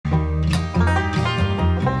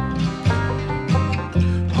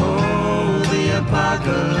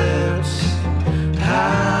apocalypse.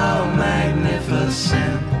 How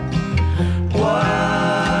magnificent.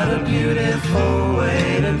 What a beautiful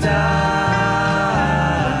way to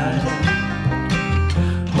die.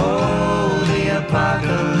 Oh, the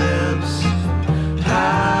apocalypse.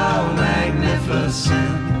 How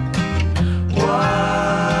magnificent.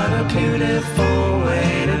 What a beautiful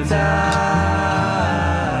way to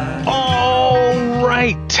die. All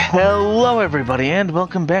right. Hello, everybody, and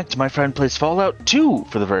welcome back to My Friend Plays Fallout 2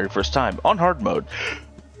 for the very first time on hard mode.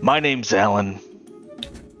 My name's Alan.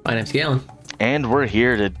 My name's Galen. And we're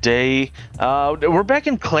here today. We're back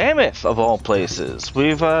in Klamath, of all places.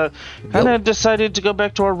 We've kind of decided to go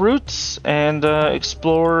back to our roots and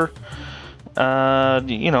explore,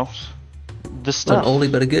 the stuff. An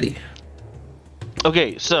oldie but a goodie.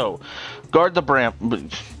 Okay, so guard the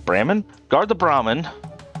Brahmin? Guard the Brahmin.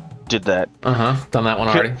 Did that. Done that one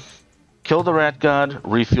already. Kill the rat god.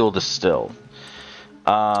 Refuel the still.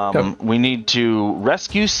 We need to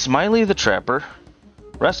rescue Smiley the trapper.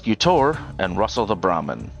 Rescue Tor and Russell the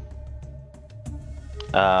Brahmin.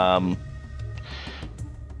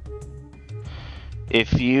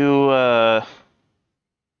 If you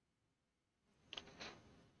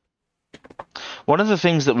one of the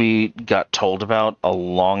things that we got told about a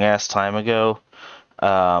long ass time ago,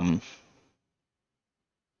 some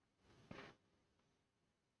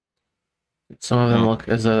of them look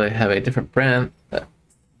as though they have a different brand.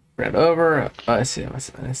 Brand over. Oh, I see. I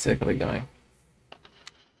see. I'll be going.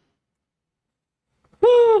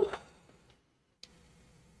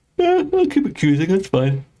 Yeah, I'll keep it choosing, that's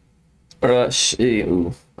fine. Or,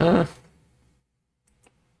 ooh.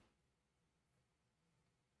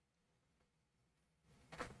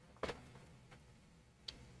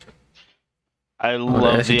 I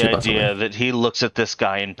love the idea that he looks at this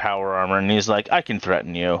guy in power armor and he's like, I can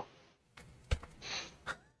threaten you.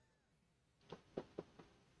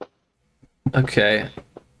 Okay,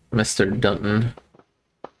 Mr. Dunton.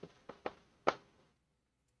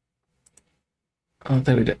 I don't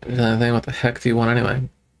think we did anything. What the heck do you want anyway?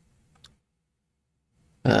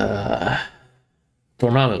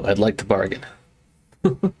 Dormammu, I'd like to bargain.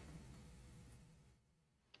 Hang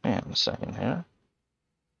on a second here.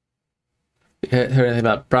 You heard anything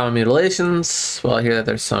about Brahmin mutilations? Well, I hear that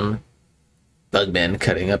there's some bugmen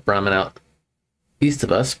cutting up Brahmin out east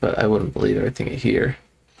of us, but I wouldn't believe everything you hear.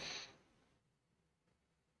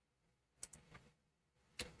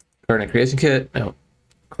 Garden creation kit? No.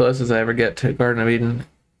 Closest I ever get to Garden of Eden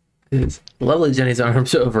is lovely Jenny's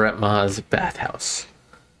arms over at Ma's bathhouse.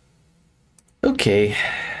 Okay,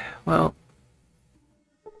 well.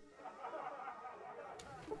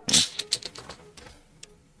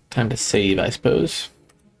 Time to save, I suppose.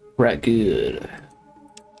 Right, good.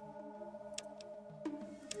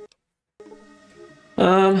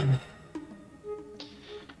 I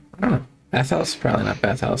don't know. Bathhouse? Probably not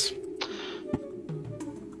bathhouse.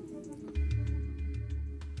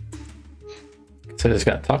 So I just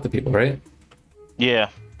gotta talk to people, right? Yeah,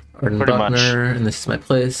 Arden pretty Buckner, much. And this is my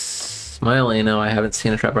place. Smiley, no, I haven't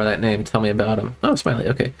seen a trapper by that name. Tell me about him. Oh, Smiley,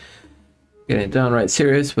 okay. Getting downright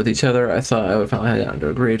serious with each other. I thought I would finally have to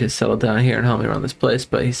agree to settle down here and help me run this place,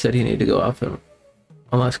 but he said he needed to go off on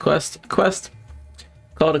one last quest.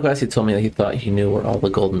 Called a quest. He told me that he thought he knew where all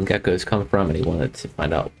the golden geckos come from, and he wanted to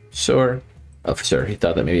find out. Sure. Oh, for sure. He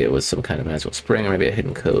thought that maybe it was some kind of magical spring, or maybe a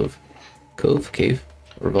hidden cave, or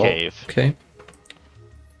vault. Cave. Okay.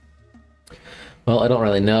 Well, I don't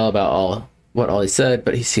really know about what all he said,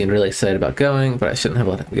 but he seemed really excited about going, but I shouldn't have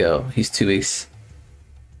let him go. He's 2 weeks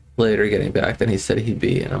later getting back than he said he'd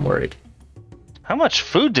be, and I'm worried. How much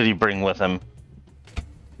food did he bring with him?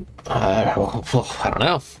 I don't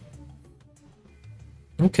know.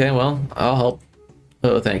 Okay, well, I'll help.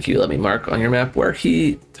 Oh, thank you. Let me mark on your map where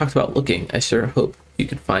he talked about looking. I sure hope you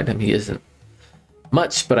can find him. He isn't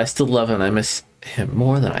much, but I still love him. I miss him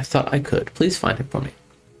more than I thought I could. Please find him for me.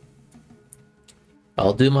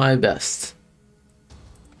 I'll do my best.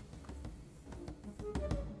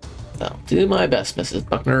 I'll do my best, Mrs.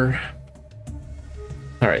 Buckner.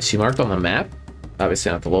 Alright, she marked on the map.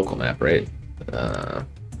 Obviously not the local map, right?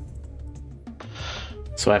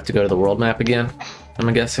 So I have to go to the world map again,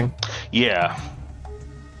 I'm guessing? Yeah.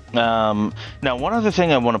 Now, one other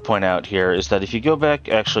thing I want to point out here is that if you go back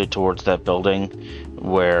actually towards that building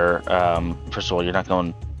where, first of all, you're not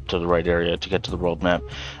going to the right area to get to the world map.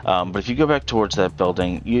 But if you go back towards that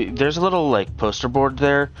building, there's a little like poster board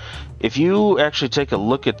there. If you actually take a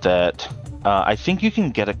look at that, I think you can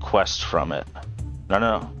get a quest from it.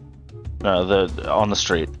 No, on the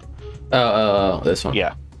street. Oh, this one.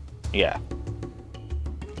 Yeah.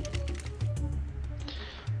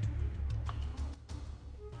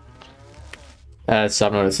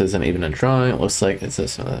 Stop notice isn't even a drawing. It looks like it's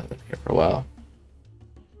this been here for a while.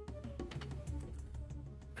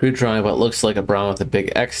 Crude drawing what looks like a brown with a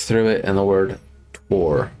big X through it and the word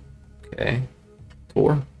Tor. Okay.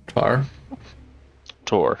 Tar?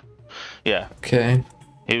 Tor. Yeah. Okay.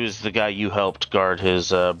 He was the guy you helped guard his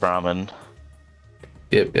Brahmin.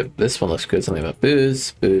 Yep. This one looks good. Something about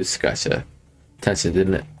booze. Booze. Gotcha. Attention,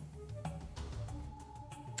 didn't it?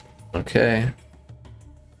 Okay.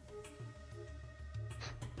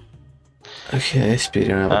 Okay,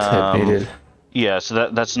 speeding around with tip needed. Yeah, so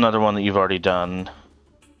that's another one that you've already done.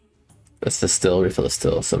 That's the still, refill the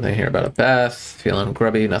still. Something here about a bath. Feeling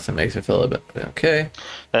grubby, nothing makes me feel a bit. Okay.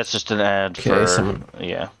 That's just an ad for...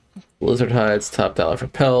 Yeah. Lizard hides, top dollar for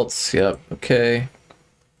pelts. Yep, okay.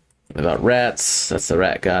 About rats. That's the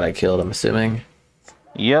rat god I killed, I'm assuming.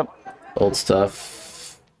 Yep. Old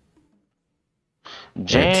stuff.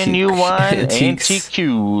 Genuine antiques.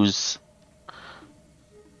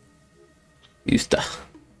 Used to.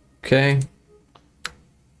 Okay.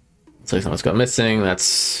 Looks like someone's gone missing.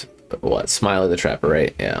 That's what? Smiley the Trapper,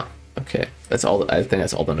 right? Yeah. Okay. That's all. I think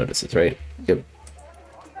that's all the notices, right? Yep.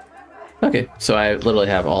 Okay. So I literally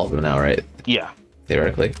have all of them now, right? Yeah.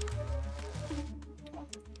 Theoretically.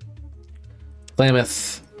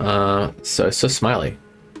 Klamath. So Smiley.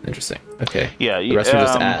 Interesting. Okay. Yeah. The rest are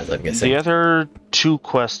just ads, I'm guessing. The other two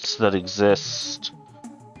quests that exist,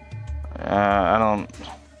 I don't.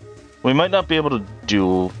 We might not be able to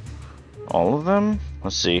do all of them.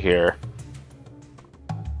 Let's see here.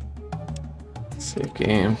 Save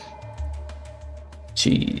game.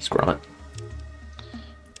 Jeez, Grommet.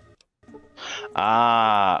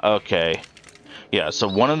 Okay. Yeah, so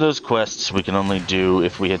one of those quests we can only do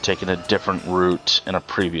if we had taken a different route in a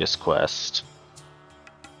previous quest.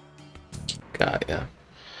 God, yeah.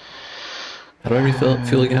 How do I refill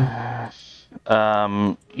fuel again?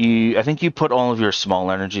 I think you put all of your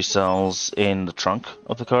small energy cells in the trunk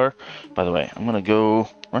of the car. By the way, I'm gonna go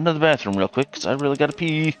run to the bathroom real quick because I really gotta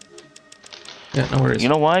pee. Yeah, no worries. You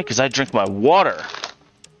know why? Because I drink my water.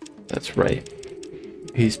 That's right.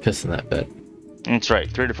 He's pissing that bed. That's right,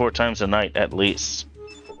 3 to 4 times a night at least.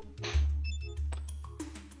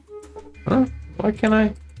 Huh? Why can't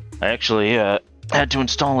I? I actually had to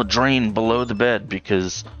install a drain below the bed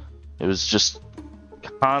because it was just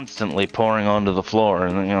constantly pouring onto the floor,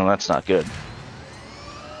 and you know that's not good.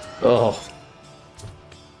 Oh.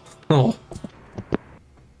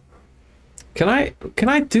 Can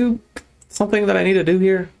I do something that I need to do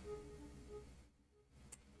here?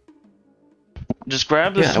 Just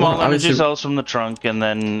grab the small energy cells from the trunk and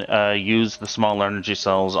then use the small energy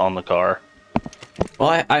cells on the car.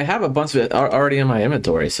 Well, I have a bunch of it already in my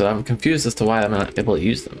inventory, so I'm confused as to why I'm not able to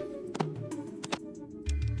use them.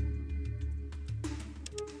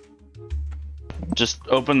 Just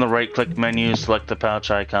open the right-click menu, select the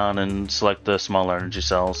pouch icon, and select the small energy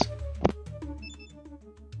cells.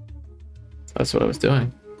 That's what I was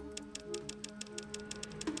doing.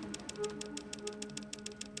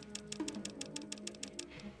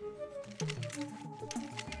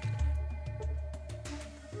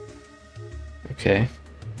 Okay.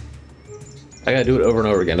 I gotta do it over and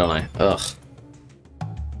over again, don't I? Ugh.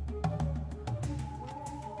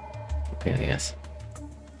 Pain in the ass.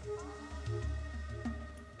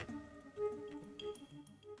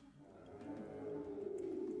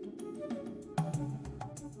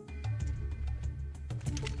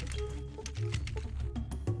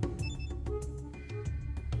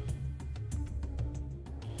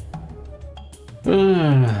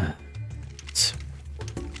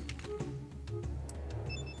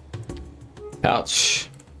 Pouch.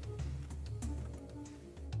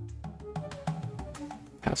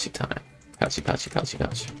 Pouchy time. Pouchy. Pouchy.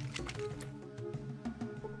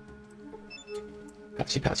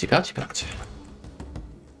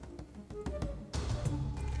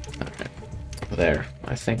 Alright. There.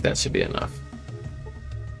 I think that should be enough.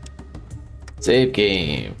 Save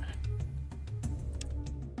game.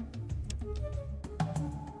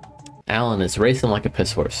 Alan is racing like a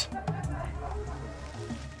piss horse.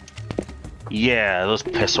 Yeah, those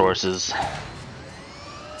piss horses.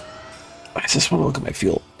 I just want to look at my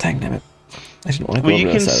fuel. Dang damn it! I didn't want to go Well, over you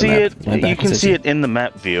the can side see of the map. it. You can see it in the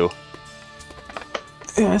map view.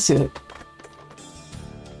 Yeah, I see it.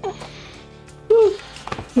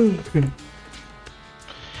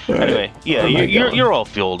 Anyway, yeah, you're all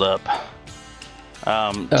fueled up.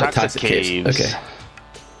 Toxic caves. Okay.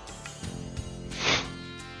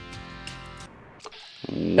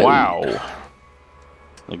 Wow.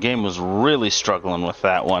 The game was really struggling with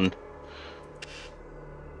that one.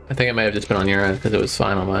 I think it might have just been on your end because it was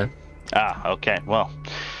fine on mine. Ah, okay. Well,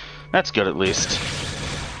 that's good at least.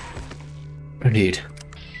 Indeed.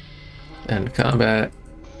 And combat.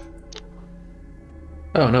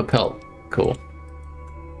 Oh, no pelt. Cool.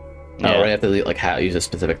 Yeah. Oh, right. I have to like use a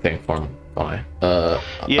specific thing for him. Fine.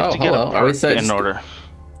 You have to get hello. a Are we part in just... order.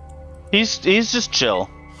 He's just chill.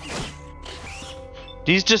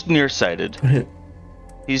 He's just nearsighted.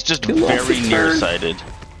 He's just He lost very his turn. nearsighted.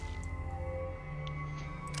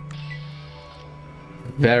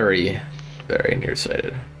 Very, very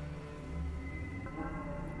nearsighted.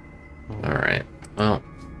 All right. Well.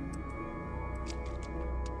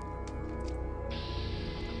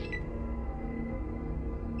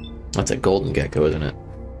 That's a golden gecko, isn't it?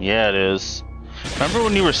 Yeah, it is. Remember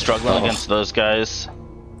when you were struggling Oh. against those guys?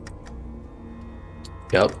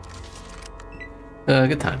 Yep.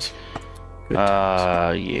 Good times. Good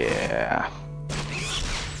Yeah.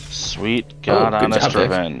 Sweet God, good honest job, Vic.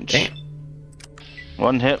 revenge. Damn.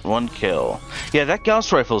 One hit, one kill. Yeah, that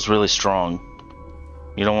Gauss rifle is really strong.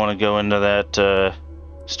 You don't want to go into that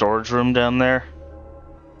storage room down there?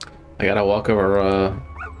 I gotta walk over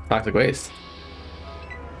toxic waste.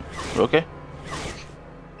 Okay.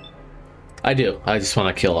 I do. I just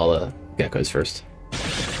want to kill all the geckos first.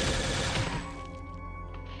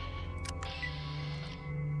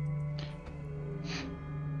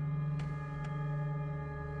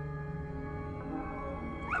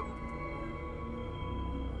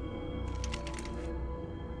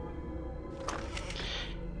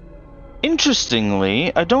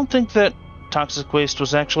 Interestingly, I don't think that toxic waste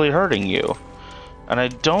was actually hurting you. And I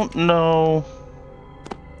don't know...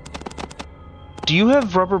 Do you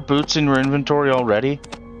have rubber boots in your inventory already?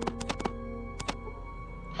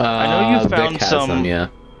 I know you found Vic has some... them, yeah.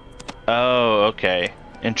 Oh, okay.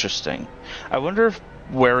 Interesting. I wonder if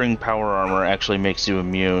wearing power armor actually makes you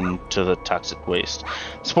immune to the toxic waste.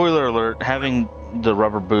 Spoiler alert, having the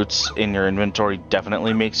rubber boots in your inventory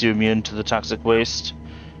definitely makes you immune to the toxic waste.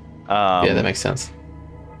 Yeah, that makes sense.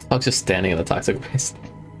 I was just standing in the toxic waste.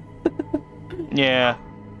 Yeah.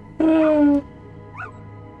 I'm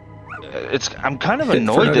kind of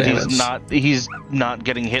annoyed that he's not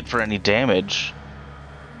getting hit for any damage.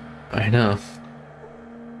 I know.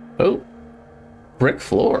 Oh. Brick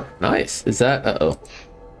floor. Nice. Is that... Uh-oh.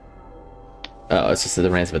 Oh, it's just the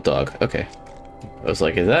rants of a dog. Okay. I was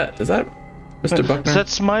like, is that Mr. Buckner? Is that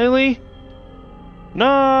Smiley?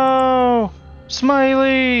 No!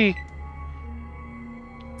 Smiley!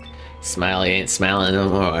 Smiley ain't smiling no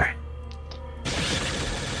more.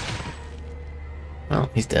 Well,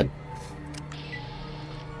 he's dead.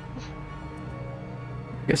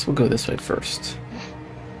 I guess we'll go this way first.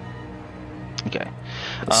 Okay.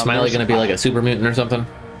 Is Smiley gonna be like a super mutant or something?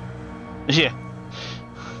 Yeah.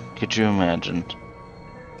 Could you imagine?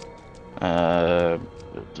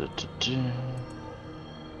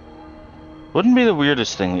 Wouldn't be the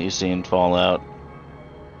weirdest thing that you see in Fallout.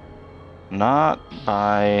 Not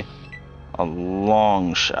by a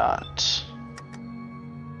long shot.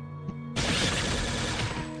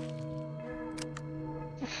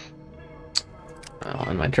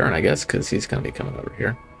 On my turn, I guess, because he's gonna be coming over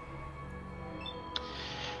here.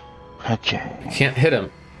 Okay. I can't hit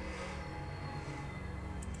him.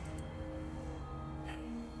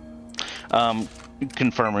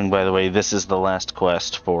 Confirming, by the way, this is the last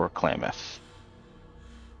quest for Klamath.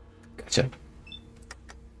 Gotcha.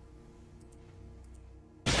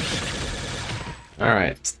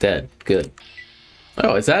 Alright, it's dead. Good.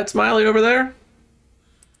 Oh, is that Smiley over there?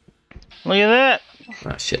 Look at that!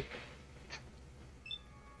 Oh, shit.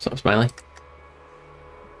 What's up, Smiley?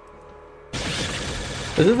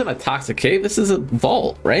 This isn't a toxic cave. This is a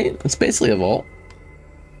vault, right? It's basically a vault.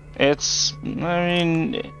 It's... I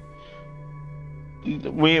mean...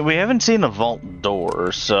 We haven't seen a vault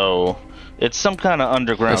door, so... It's some kind of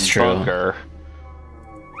underground That's true. bunker.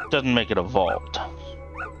 Doesn't make it a vault.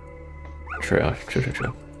 True.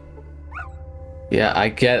 Yeah, I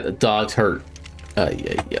get the dog's hurt.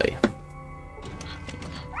 Yay.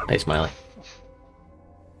 Hey, Smiley.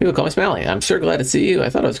 People call me Smiley. I'm sure glad to see you. I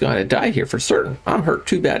thought I was going to die here for certain. I'm hurt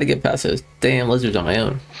too bad to get past those damn lizards on my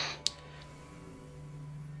own.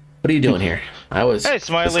 What are you doing here? Hey,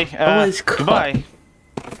 Smiley. Goodbye.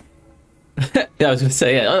 Yeah, I was gonna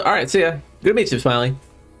say, yeah. All right, see ya. Good to meet you, Smiley.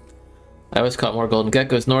 I always caught more golden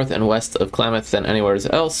geckos north and west of Klamath than anywhere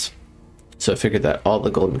else, so I figured that all the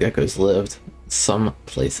golden geckos lived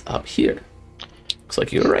someplace up here. Looks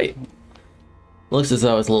like you were right. Looks as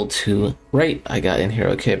though I was a little too right. I got in here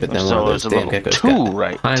okay, but then one of those damn geckos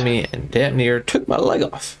got behind me and damn near took my leg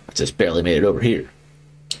off. I just barely made it over here.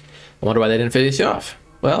 I wonder why they didn't finish you off.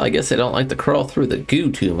 Well, I guess they don't like to crawl through the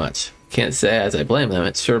goo too much. Can't say as I blame them.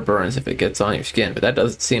 It sure burns if it gets on your skin, but that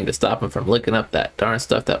doesn't seem to stop them from licking up that darn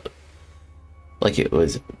stuff that like it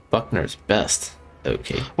was Buckner's best.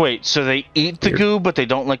 Okay. Wait, so they eat the Weird. goo, but they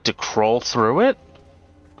don't like to crawl through it?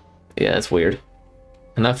 Yeah, that's weird.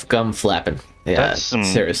 Enough gum flapping. Yeah,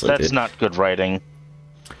 seriously, that's dude. not good writing.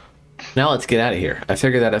 Now let's get out of here. I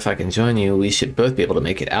figure that if I can join you, we should both be able to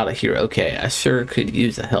make it out of here. Okay, I sure could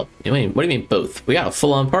use the help. What do you mean both? We got a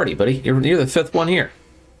full-on party, buddy. You're the fifth one here.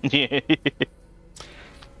 Okay,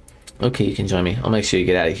 you can join me. I'll make sure you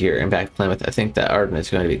get out of here and back to Plymouth. I think that Arden is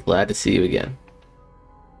going to be glad to see you again.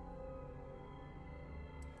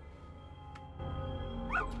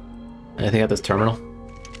 Anything at this terminal?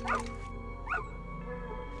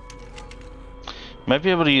 Might be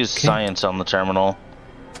able to use science on the terminal.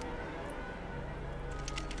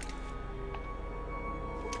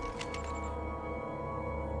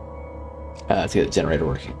 To get the generator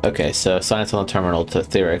working. Okay, so science on the terminal to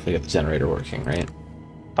theoretically get the generator working, right?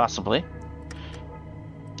 Possibly.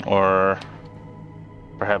 Or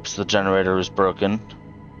perhaps the generator is broken.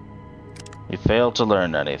 You failed to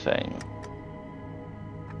learn anything.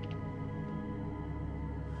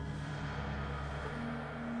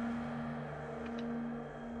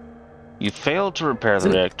 You failed to repair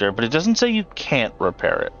the reactor, but it doesn't say you can't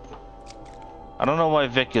repair it. I don't know why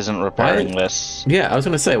Vic isn't repairing this. Yeah, I was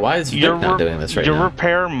going to say, why is Vic not doing this right now? Your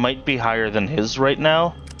repair might be higher than his right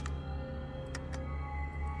now.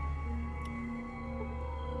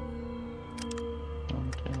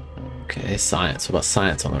 Okay, science. What about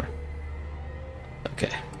science on there?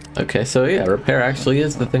 Okay. Okay, so yeah, repair actually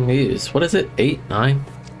is the thing to use. What is it? 8, 9?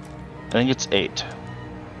 I think it's 8.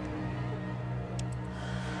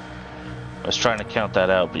 I was trying to count that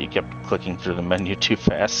out, but you kept clicking through the menu too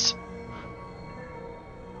fast.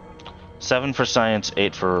 7 for science,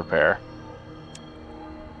 8 for repair.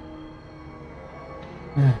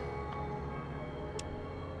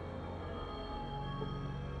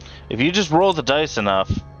 If you just roll the dice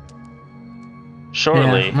enough, surely. Yeah,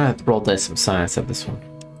 I'm gonna have to roll dice some science at this one.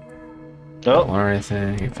 Don't learn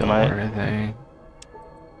anything. Don't learn anything.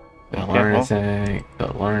 Don't learn anything.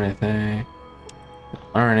 Don't learn anything.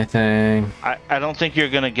 Don't learn anything. I don't think you're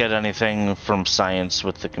gonna get anything from science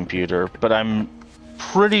with the computer, but I'm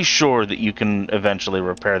pretty sure that you can eventually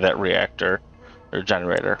repair that reactor or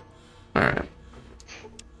generator. Alright.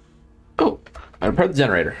 Oh, I repaired the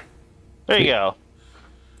generator. There you go.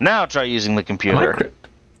 Now try using the computer.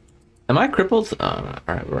 Am I crippled? Oh, no.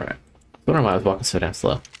 Alright, we're alright. I wonder why I was walking so damn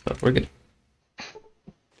slow, but we're good.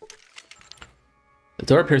 The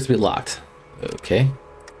door appears to be locked. Okay.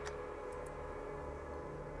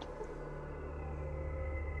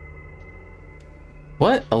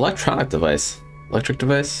 What? Electronic device? Electric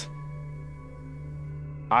device?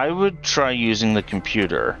 I would try using the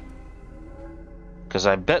computer, because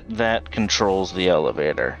I bet that controls the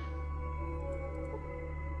elevator.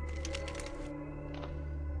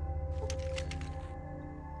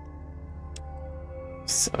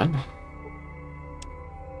 Seven.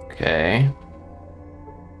 Okay.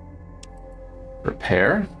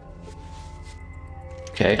 Repair.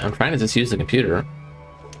 Okay, I'm trying to just use the computer.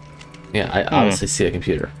 Yeah, I obviously see a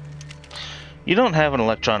computer. You don't have an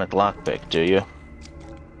electronic lockpick, do you?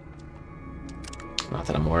 Not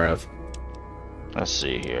that I'm aware of. Let's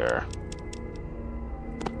see here.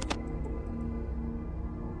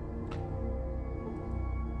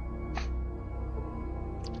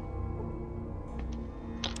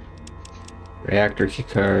 Reactor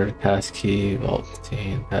keycard, passkey, vault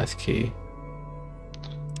 15, passkey.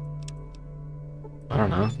 I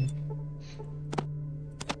don't know.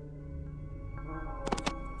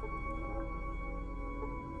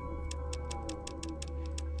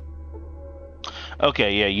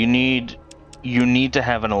 Okay, yeah, you need to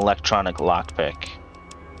have an electronic lockpick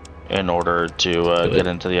in order to get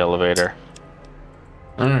into the elevator.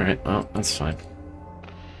 Alright, well, that's fine.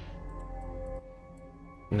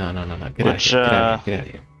 No. Get out of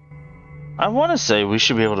here. I want to say we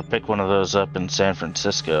should be able to pick one of those up in San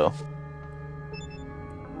Francisco.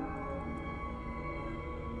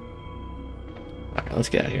 Alright, let's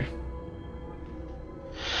get out of here.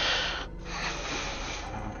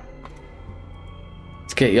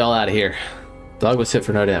 Let's get y'all out of here. Dog was hit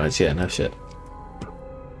for no damage. Yeah, no shit.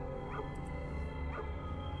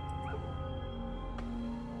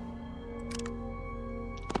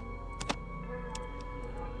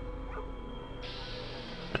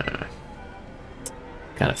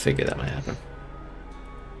 Kind of figured that might happen.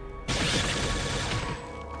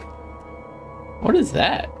 What is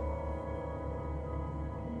that?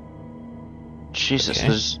 Jesus,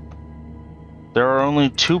 Okay. there are only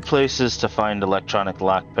 2 places to find electronic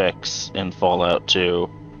lockpicks in Fallout 2.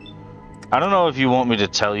 I don't know if you want me to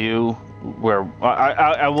tell you where.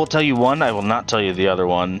 I will tell you one. I will not tell you the other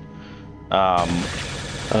one.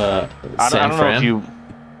 San don't know Fran? if you...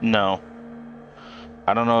 No.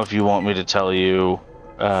 I don't know if you want me to tell you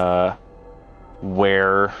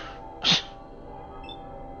where...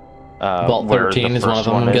 Vault where 13 the is one of first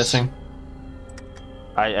them, one I'm is. guessing.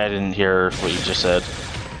 I didn't hear what you just said.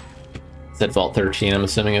 Said Vault 13, I'm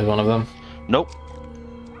assuming, is one of them. Nope.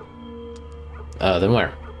 Then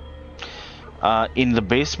where? In the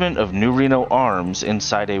basement of New Reno Arms,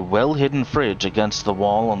 inside a well-hidden fridge against the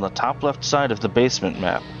wall on the top left side of the basement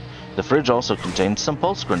map. The fridge also contains some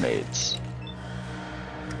pulse grenades.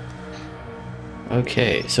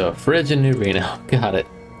 Okay, so a fridge in New Reno. Got it.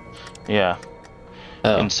 Yeah.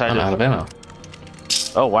 Oh, Inside I'm of... out of ammo.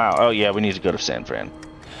 Oh, wow. Oh, yeah, we need to go to San Fran.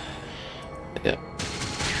 Yep.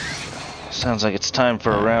 Sounds like it's time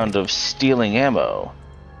for a round of stealing ammo.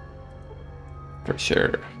 For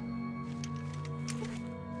sure.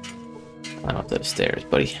 Climb up those stairs,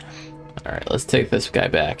 buddy. Alright, let's take this guy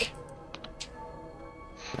back.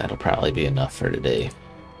 That'll probably be enough for today.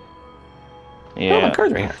 Yeah. Oh, my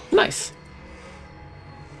card's right here. Nice.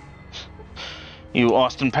 You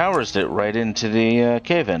Austin Powers it right into the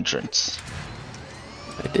cave entrance.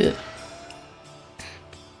 I did.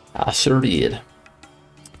 I sure did.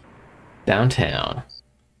 Downtown.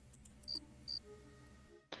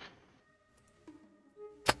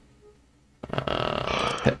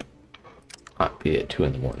 Pip. Might be at 2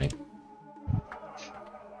 in the morning.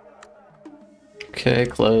 Okay,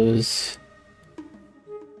 close.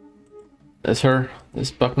 That's her?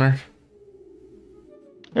 This Buckner?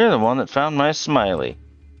 You're the one that found my Smiley.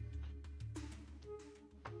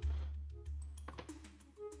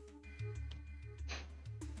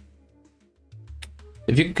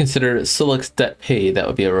 If you could consider Sulik's debt paid, that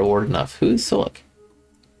would be a reward enough. Who's Sulik?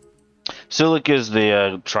 Sulik is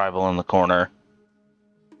the tribal in the corner.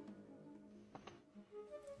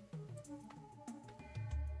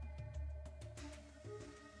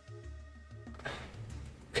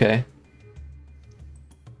 Okay.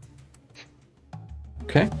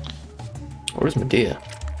 Okay. Where's Medea?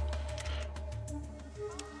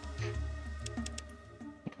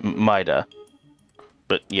 Mida.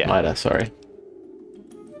 But yeah. Mida, sorry.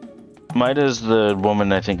 Mida's the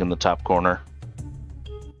woman, I think, in the top corner.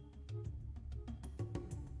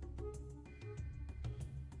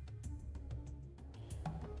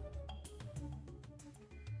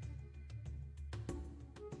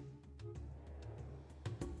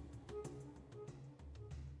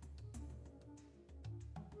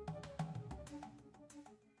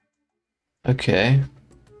 Okay.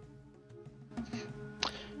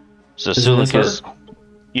 So Isn't this Sulik is... her?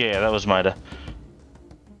 Yeah, that was Mida.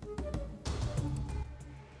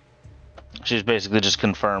 She's basically just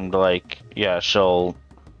confirmed, like, yeah, she'll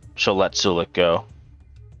let Sulik go.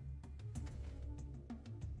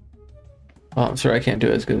 Well, I'm sorry I can't do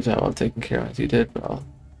it as good as I've taken care of as you did, but I'll...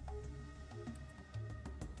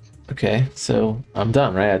 Okay, so I'm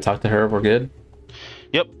done, right? I talked to her, we're good?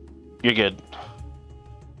 Yep, you're good.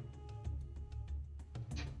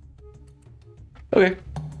 Okay.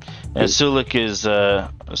 And Sulik is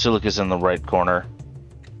in the right corner.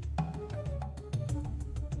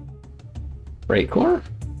 Right corner?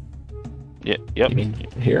 Yep. Yep. You mean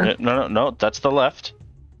here? No, that's the left.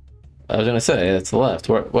 I was gonna say, it's the left.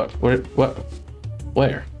 Where?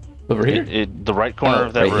 Over here? The right corner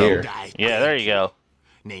of that right room. here. Yeah, there you go.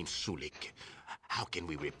 Named Sulik. How can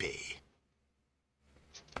we repay?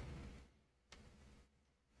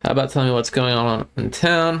 How about telling me what's going on in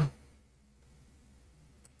town?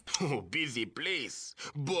 Oh, busy place.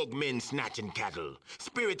 Bugmen snatching cattle.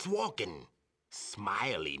 Spirits walking.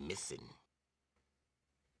 Smiley missing.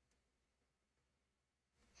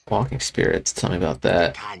 Walking spirits, tell me about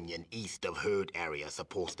that. Canyon east of herd area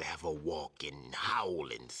supposed to have a walking,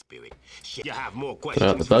 howling spirit. You have more What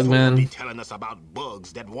about questions the Bugman? be telling us about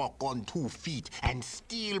bugs that walk on 2 feet and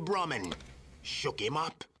steal Brahmin. Shook him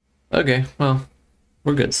up. Okay, well,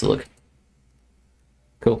 we're good, Sulik.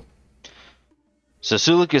 Cool. So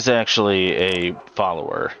Sulik is actually a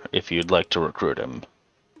follower, if you'd like to recruit him.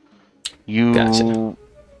 Gotcha.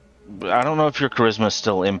 I don't know if your charisma is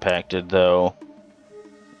still impacted, though.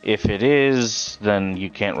 If it is, then you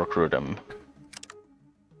can't recruit him.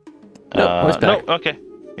 Nope, back. No, okay.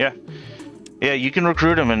 Yeah. Yeah, you can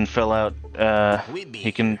recruit him and fill out...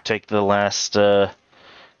 he can take the last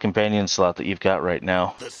companion slot that you've got right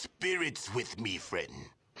now. The spirits with me, friend.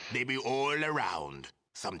 They be all around.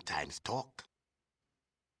 Sometimes talk.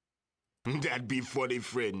 That'd be funny,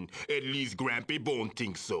 friend. At least Grampy Bone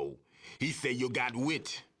thinks so. He say you got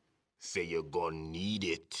wit. Say you're gonna need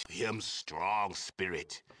it. Him strong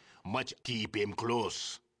spirit. Much keep him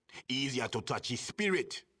close. Easier to touch his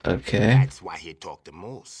spirit. Okay. That's why he talk the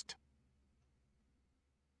most.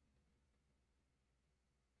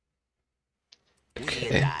 We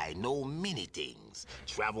and I know many things.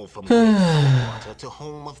 Travel from water to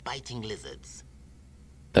home of biting lizards.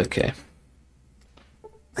 Okay.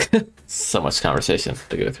 So much conversation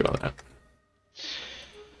to go through on that.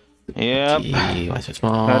 Yep. Why so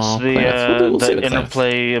small? That's We'll the save it,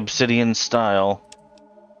 Interplay Obsidian style.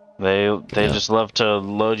 They just love to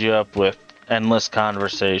load you up with endless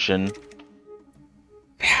conversation.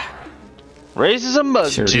 Raises a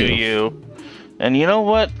mug Sure to do. you. And you know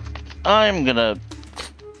what? I'm gonna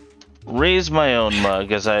raise my own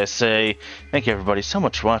mug as I say, thank you everybody so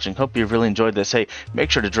much for watching. Hope you really enjoyed this. Hey, make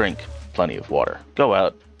sure to drink plenty of water. Go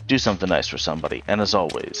out, do something nice for somebody. And as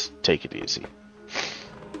always, take it easy.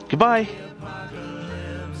 Goodbye.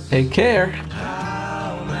 Take care.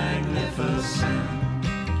 How magnificent.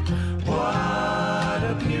 What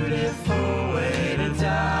a beautiful way to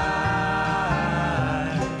die.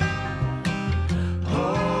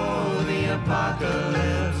 Oh, the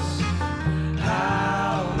apocalypse.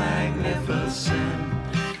 How magnificent.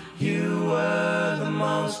 You were the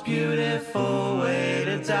most beautiful way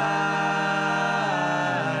to die.